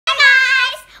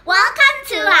Welcome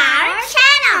to our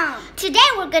channel. Today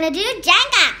we're gonna do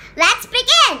Jenga. Let's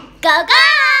begin. Go, go!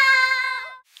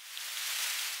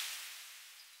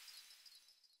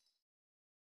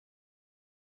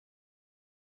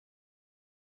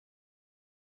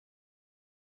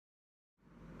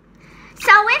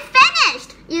 So we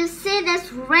finished. You see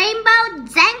this rainbow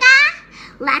Jenga?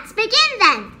 Let's begin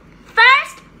then.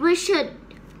 First, we should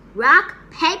rock,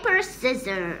 paper,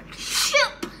 scissors. Shoot!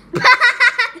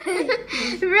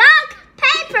 Rock,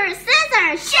 paper,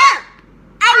 scissors, shoot!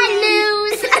 I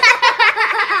lose.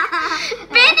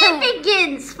 Benny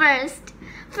begins first.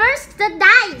 First, the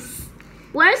dice.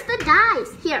 Where's the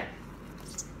dice? Here.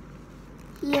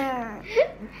 Here.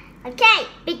 Okay,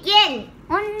 begin.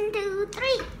 1, 2,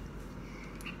 3.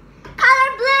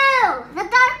 Color blue. The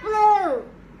dark blue.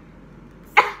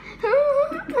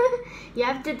 You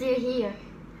have to do here.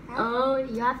 Huh? Oh,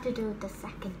 you have to do the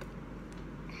second.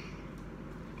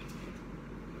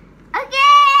 Okay,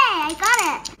 I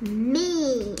got it.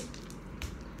 Me.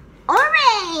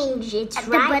 Orange. It's at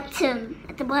right.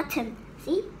 At the bottom.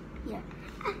 See? Here.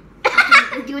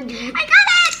 I got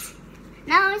it.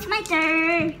 Now it's my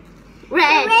turn.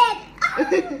 Red. Red.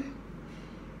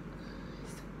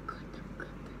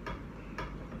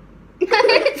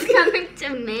 It's coming to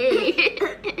me.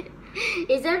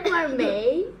 Is it for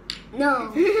me?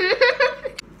 No.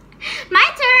 My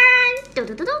turn.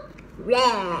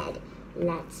 Red.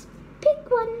 Let's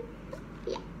pick one.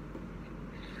 Yeah.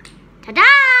 Ta-da!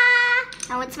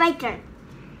 Now it's my turn.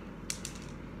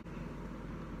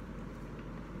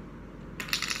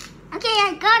 Okay,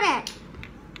 I got it.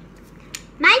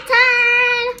 My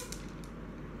turn.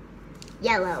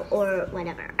 Yellow or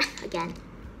whatever. Again.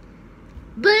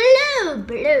 Blue,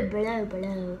 blue, blue,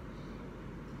 blue.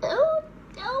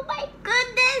 Oh my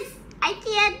goodness. I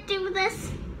can't do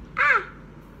this. Ah.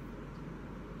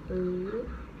 Ooh.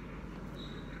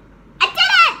 I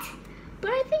did it! But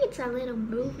I think it's a little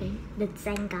moving, the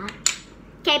Jenga.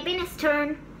 Okay, Benny's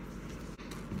turn.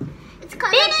 It's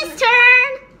Benny's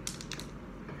turn.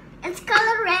 It's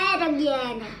color red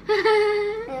again.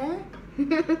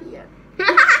 Yeah.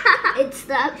 It's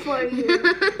not for you.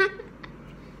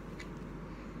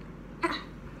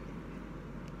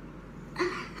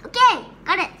 Okay,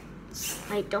 got it.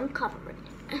 Wait, don't cover it.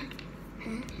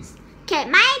 Okay,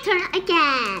 my turn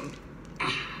again.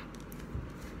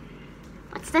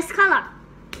 What's this color?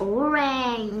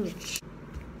 Orange.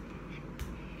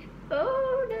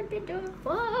 Oh,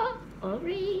 oh,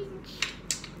 orange.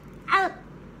 Out.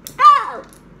 Go.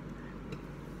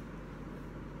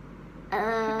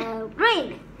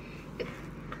 Green.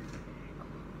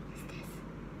 What's this?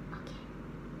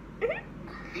 Okay.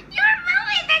 You're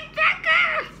moving the Jenga.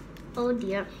 Oh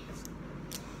dear.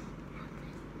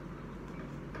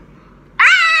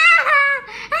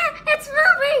 It's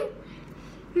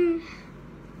moving.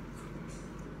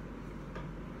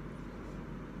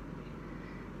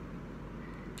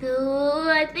 Oh,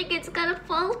 I think it's gonna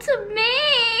fall to me.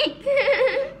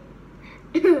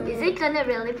 Is it gonna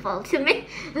really fall to me?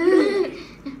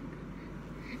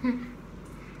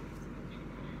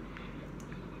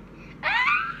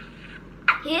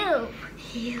 Ew.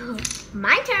 Ew.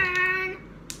 My turn.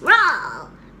 Roll.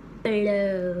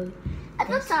 Blue. At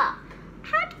the top.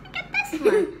 How do we get this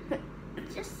one?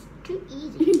 It's just too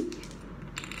easy.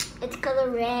 It's color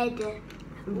red.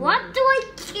 What do I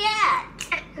get?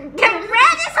 The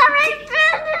red is already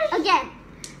finished. Again.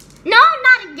 No,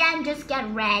 not again. Just get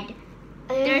red.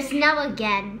 There's no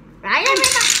again. Right?